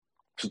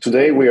So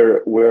today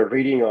we're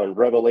reading on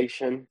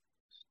Revelation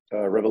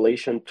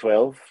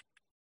 12,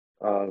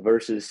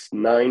 verses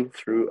 9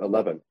 through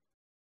 11.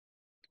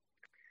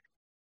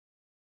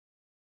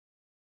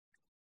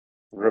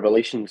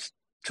 Revelation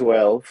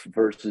 12,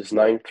 verses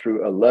 9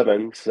 through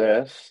 11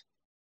 says,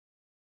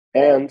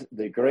 "And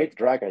the great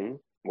dragon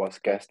was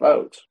cast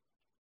out,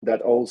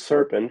 that old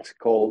serpent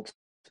called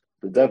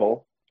the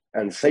devil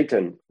and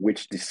Satan,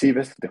 which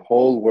deceiveth the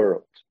whole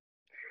world.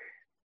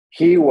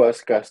 He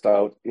was cast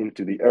out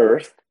into the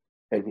earth,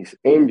 and his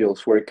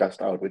angels were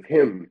cast out with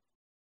him.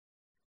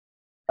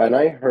 And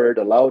I heard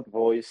a loud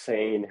voice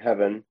saying in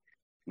heaven,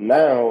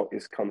 Now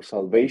is come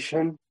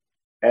salvation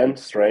and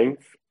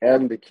strength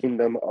and the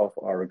kingdom of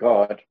our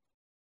God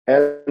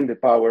and the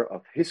power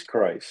of his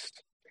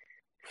Christ.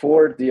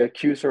 For the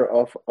accuser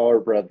of our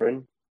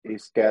brethren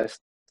is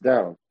cast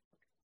down,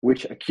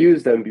 which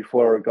accused them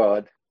before our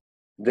God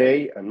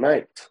day and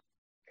night.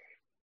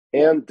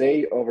 And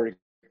they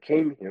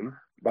overcame him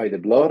by the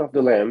blood of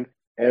the Lamb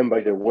and by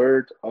the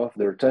word of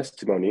their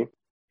testimony,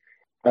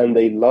 and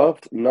they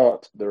loved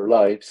not their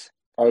lives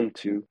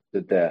unto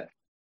the death."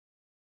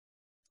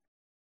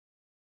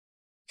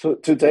 So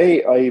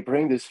today I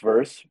bring this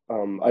verse.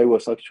 I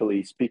was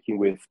actually speaking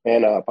with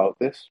Anna about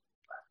this,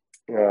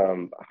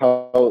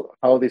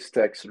 how this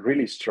text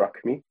really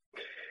struck me,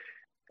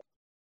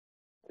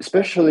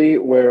 especially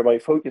where my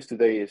focus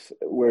today is,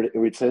 where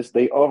it says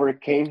they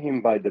overcame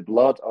him by the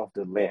blood of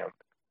the Lamb.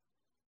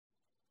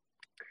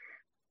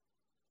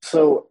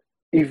 So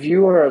if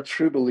you are a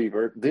true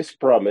believer, this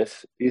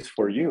promise is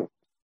for you,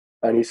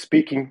 and he's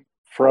speaking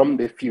from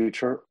the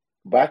future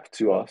back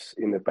to us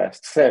in the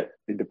past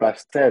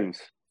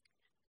tense.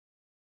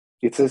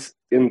 It says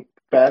in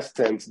past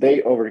tense,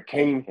 they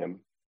overcame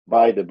him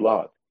by the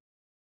blood.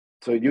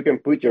 So you can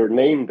put your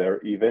name there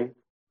even.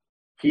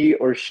 He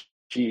or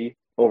she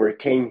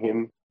overcame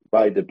him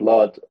by the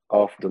blood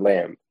of the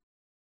Lamb.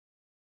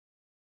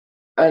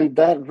 And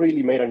that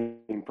really made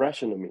an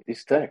impression on me,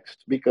 this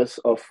text, because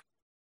of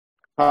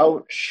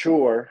how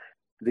sure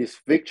this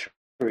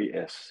victory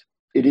is.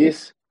 It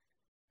is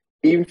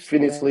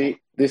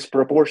infinitely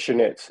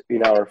disproportionate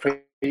in our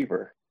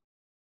favor.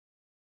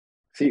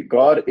 See,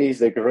 God is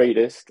the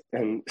greatest,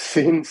 and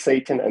sin,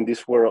 Satan, and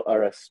this world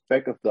are a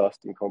speck of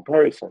dust in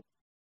comparison.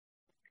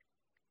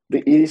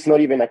 It is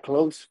not even a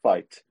close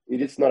fight. It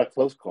is not a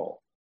close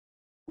call.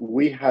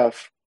 We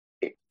have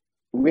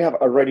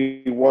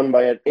already won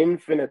by an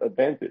infinite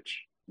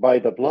advantage, by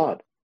the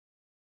blood.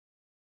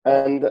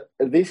 And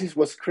this is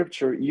what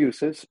Scripture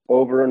uses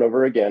over and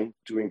over again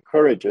to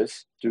encourage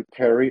us to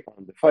carry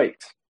on the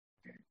fight.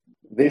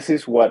 This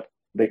is what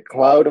the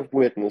cloud of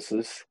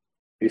witnesses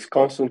is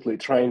constantly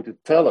trying to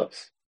tell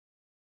us,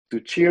 to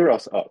cheer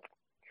us up.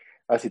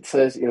 As it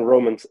says in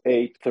Romans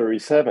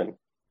 8:37,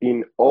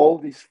 "In all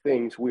these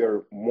things we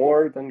are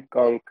more than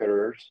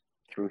conquerors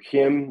through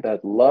him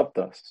that loved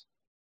us."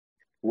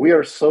 We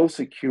are so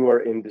secure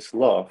in this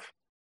love,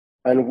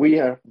 and we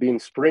have been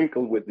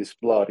sprinkled with this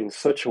blood in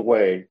such a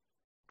way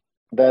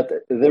that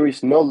there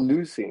is no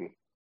losing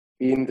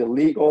in the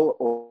legal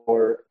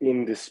or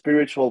in the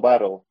spiritual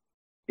battle,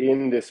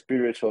 in the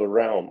spiritual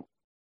realm.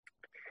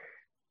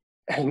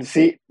 And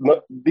see,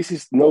 this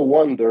is no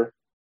wonder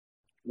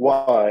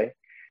why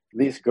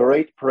these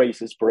great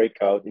praises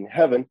break out in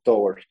heaven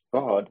towards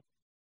God.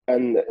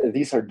 And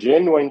these are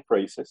genuine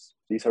praises.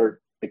 These are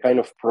the kind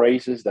of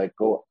praises that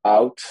go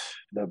out,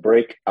 that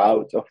break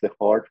out of the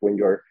heart when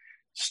you're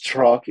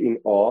struck in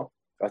awe.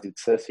 As it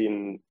says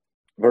in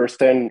verse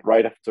 10,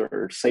 right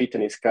after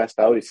Satan is cast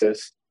out, it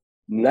says,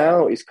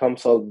 "Now is come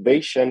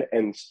salvation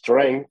and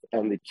strength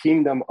and the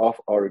kingdom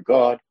of our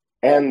God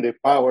and the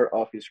power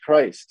of his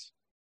Christ."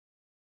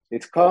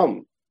 It's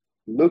come.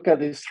 Look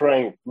at his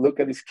strength. Look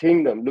at his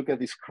kingdom. Look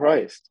at his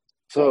Christ.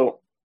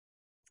 So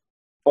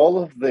all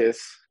of this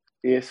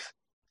is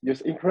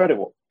just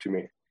incredible to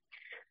me.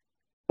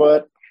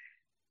 But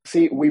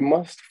see, we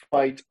must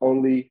fight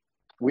only,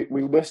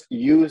 we must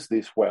use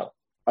this well.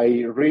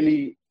 I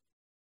really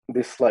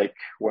dislike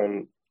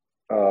when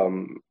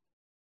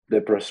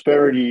the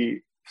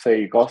prosperity,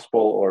 say,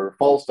 gospel or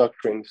false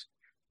doctrines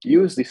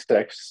use these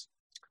texts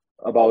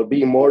about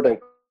being more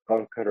than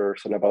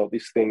conquerors and about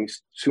these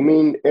things to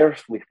mean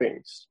earthly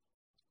things.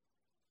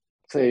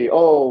 Say,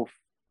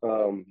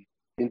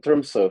 in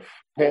terms of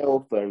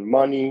health and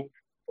money,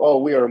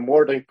 we are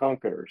more than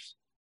conquerors.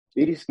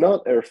 It is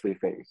not earthly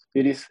things.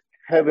 It is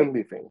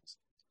heavenly things.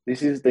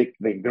 This is the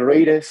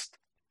greatest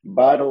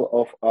battle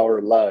of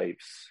our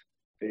lives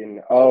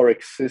in our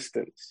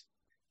existence.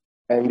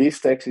 And this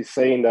text is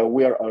saying that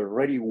we are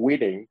already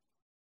winning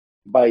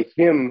by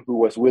him who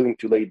was willing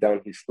to lay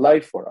down his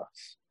life for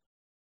us.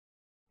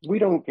 We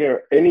don't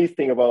care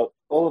anything about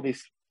all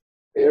these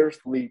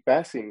earthly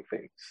passing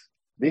things.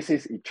 This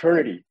is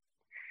eternity.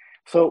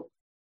 So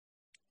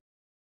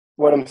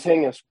what I'm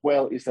saying as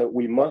well is that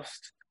we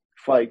must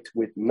fight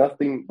with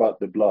nothing but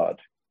the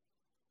blood.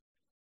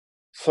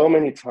 So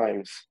many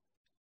times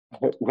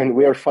when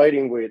we are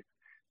fighting with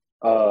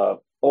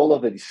all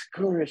of the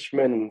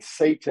discouragement and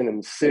Satan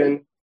and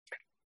sin,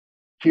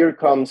 here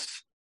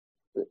comes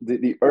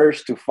the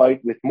urge to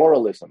fight with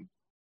moralism.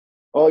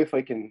 Oh, if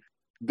I can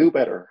do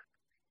better.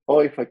 Oh,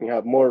 if I can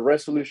have more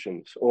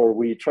resolutions. Or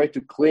we try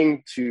to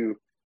cling to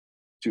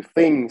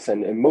things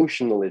and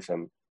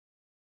emotionalism.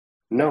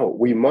 No,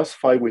 we must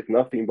fight with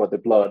nothing but the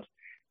blood,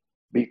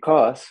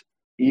 because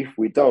if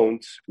we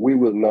don't, we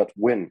will not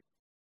win.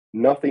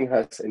 Nothing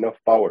has enough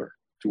power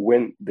to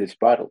win this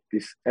battle.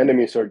 These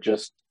enemies are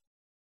just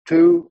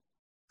too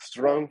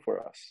strong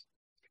for us.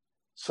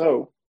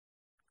 So,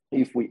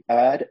 if we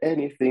add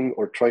anything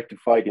or try to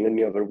fight in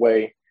any other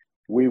way,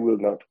 we will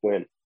not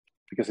win.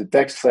 Because the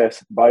text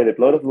says, by the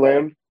blood of the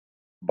Lamb,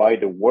 by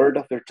the word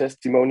of their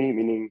testimony,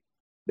 meaning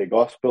the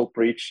gospel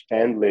preached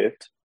and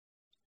lived,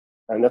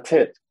 and that's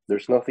it.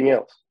 There's nothing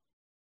else.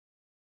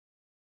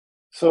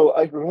 So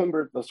I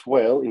remembered as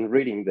well in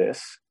reading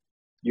this,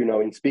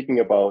 in speaking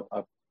about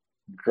a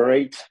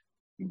great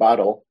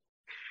battle,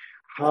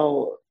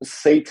 how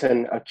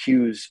Satan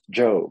accused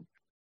Job,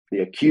 the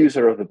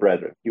accuser of the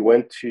brethren. He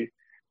went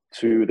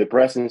to the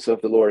presence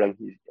of the Lord and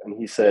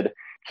he said,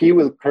 he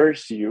will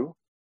curse you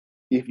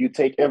if you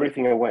take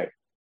everything away.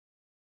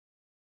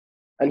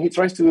 And he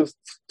tries to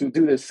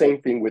do the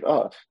same thing with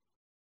us.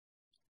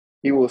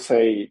 He will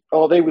say,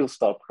 oh, they will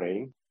stop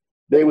praying.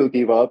 They will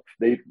give up.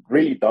 They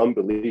really don't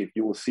believe.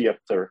 You will see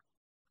after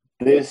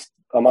this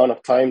amount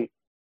of time,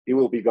 it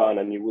will be gone,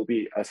 and it will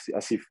be as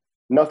if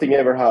nothing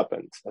ever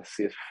happened, as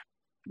if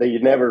they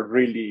never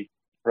really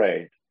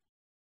prayed.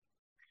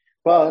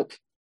 But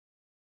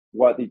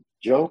what did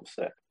Job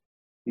say?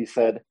 He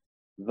said,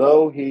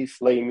 though he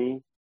slay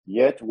me,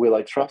 yet will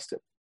I trust him.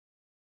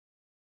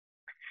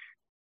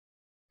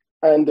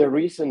 And the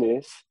reason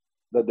is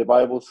that the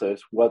Bible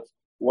says,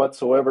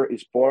 whatsoever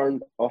is born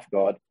of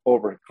God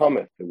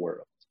overcometh the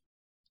world.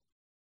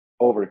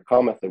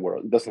 Overcometh the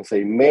world. It doesn't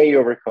say may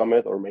overcome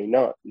it or may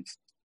not. It's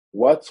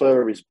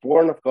whatsoever is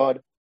born of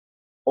God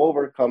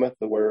overcometh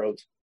the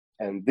world.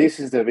 And this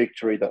is the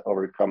victory that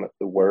overcometh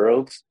the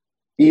world,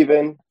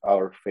 even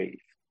our faith.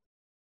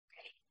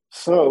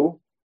 So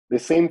the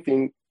same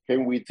thing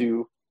can we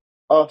do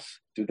us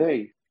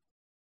today,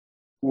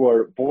 who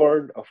are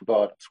born of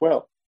God as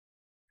well.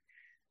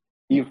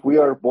 If we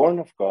are born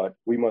of God,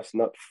 we must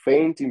not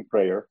faint in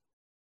prayer,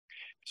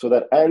 so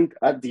that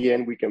at the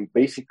end we can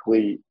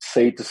basically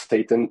say to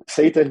Satan,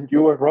 Satan,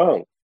 you were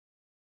wrong.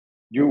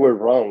 You were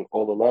wrong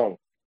all along.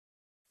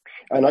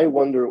 And I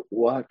wonder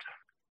what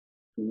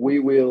we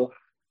will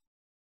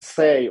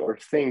say or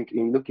think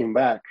in looking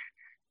back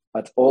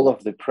at all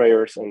of the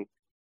prayers and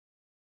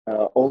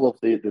all of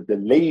the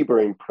labor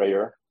in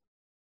prayer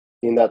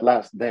in that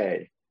last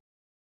day.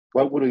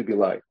 What would it be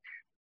like?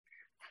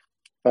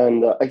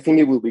 And I think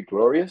it will be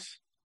glorious.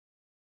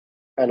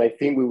 And I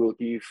think we will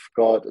give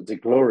God the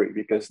glory,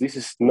 because this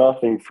is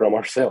nothing from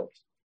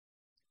ourselves.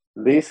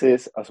 This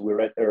is, as we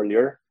read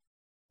earlier,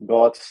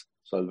 God's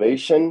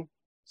salvation,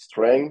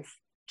 strength,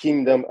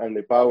 kingdom, and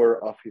the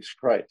power of his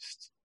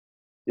Christ.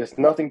 It has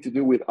nothing to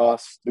do with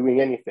us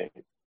doing anything.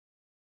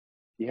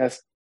 It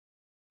has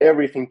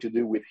everything to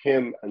do with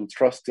him and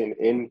trusting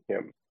in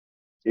him.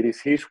 It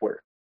is his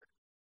work.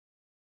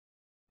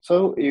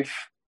 So if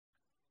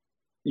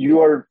you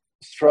are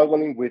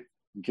struggling with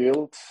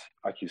guilt,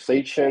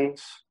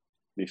 accusations,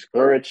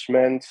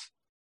 discouragement,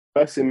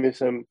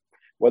 pessimism,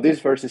 what this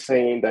verse is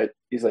saying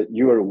is that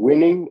you are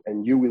winning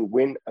and you will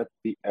win at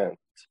the end.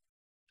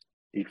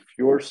 If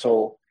your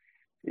soul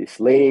is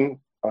laying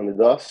on the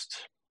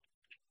dust,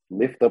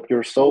 lift up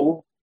your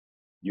soul.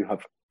 You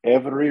have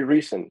every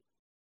reason.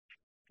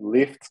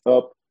 Lift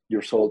up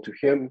your soul to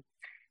him,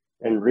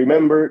 and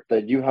remember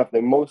that you have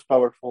the most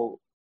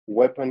powerful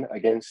weapon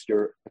against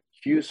your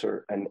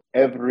accuser and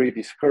every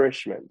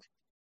discouragement,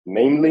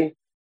 namely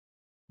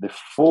the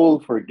full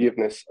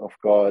forgiveness of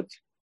God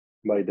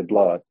by the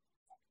blood.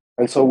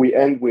 And so we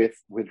end with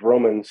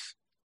Romans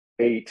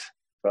 8,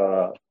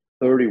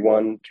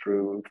 31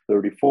 through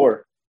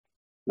 34,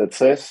 that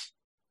says,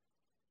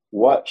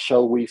 what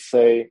shall we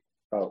say?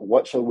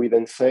 What shall we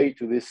then say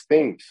to these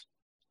things?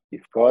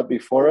 If God be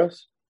for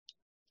us,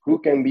 who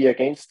can be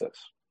against us?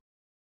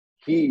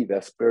 He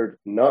that spared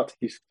not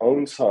his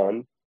own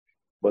son,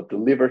 but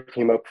delivered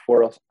him up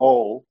for us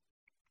all,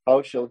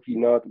 how shall he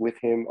not with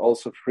him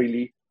also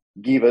freely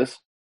give us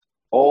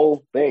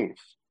all things?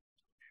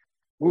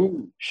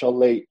 Who shall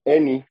lay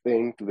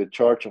anything to the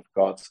charge of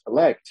God's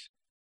elect?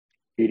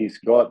 It is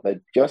God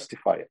that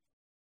justifieth.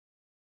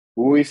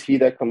 Who is he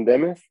that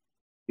condemneth?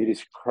 It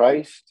is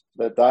Christ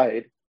that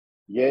died,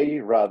 yea,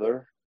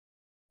 rather,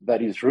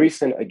 that is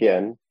risen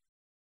again,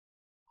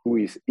 who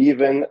is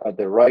even at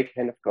the right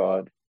hand of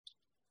God,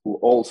 who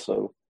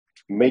also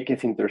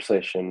maketh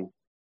intercession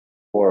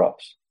for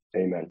us.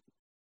 Amen.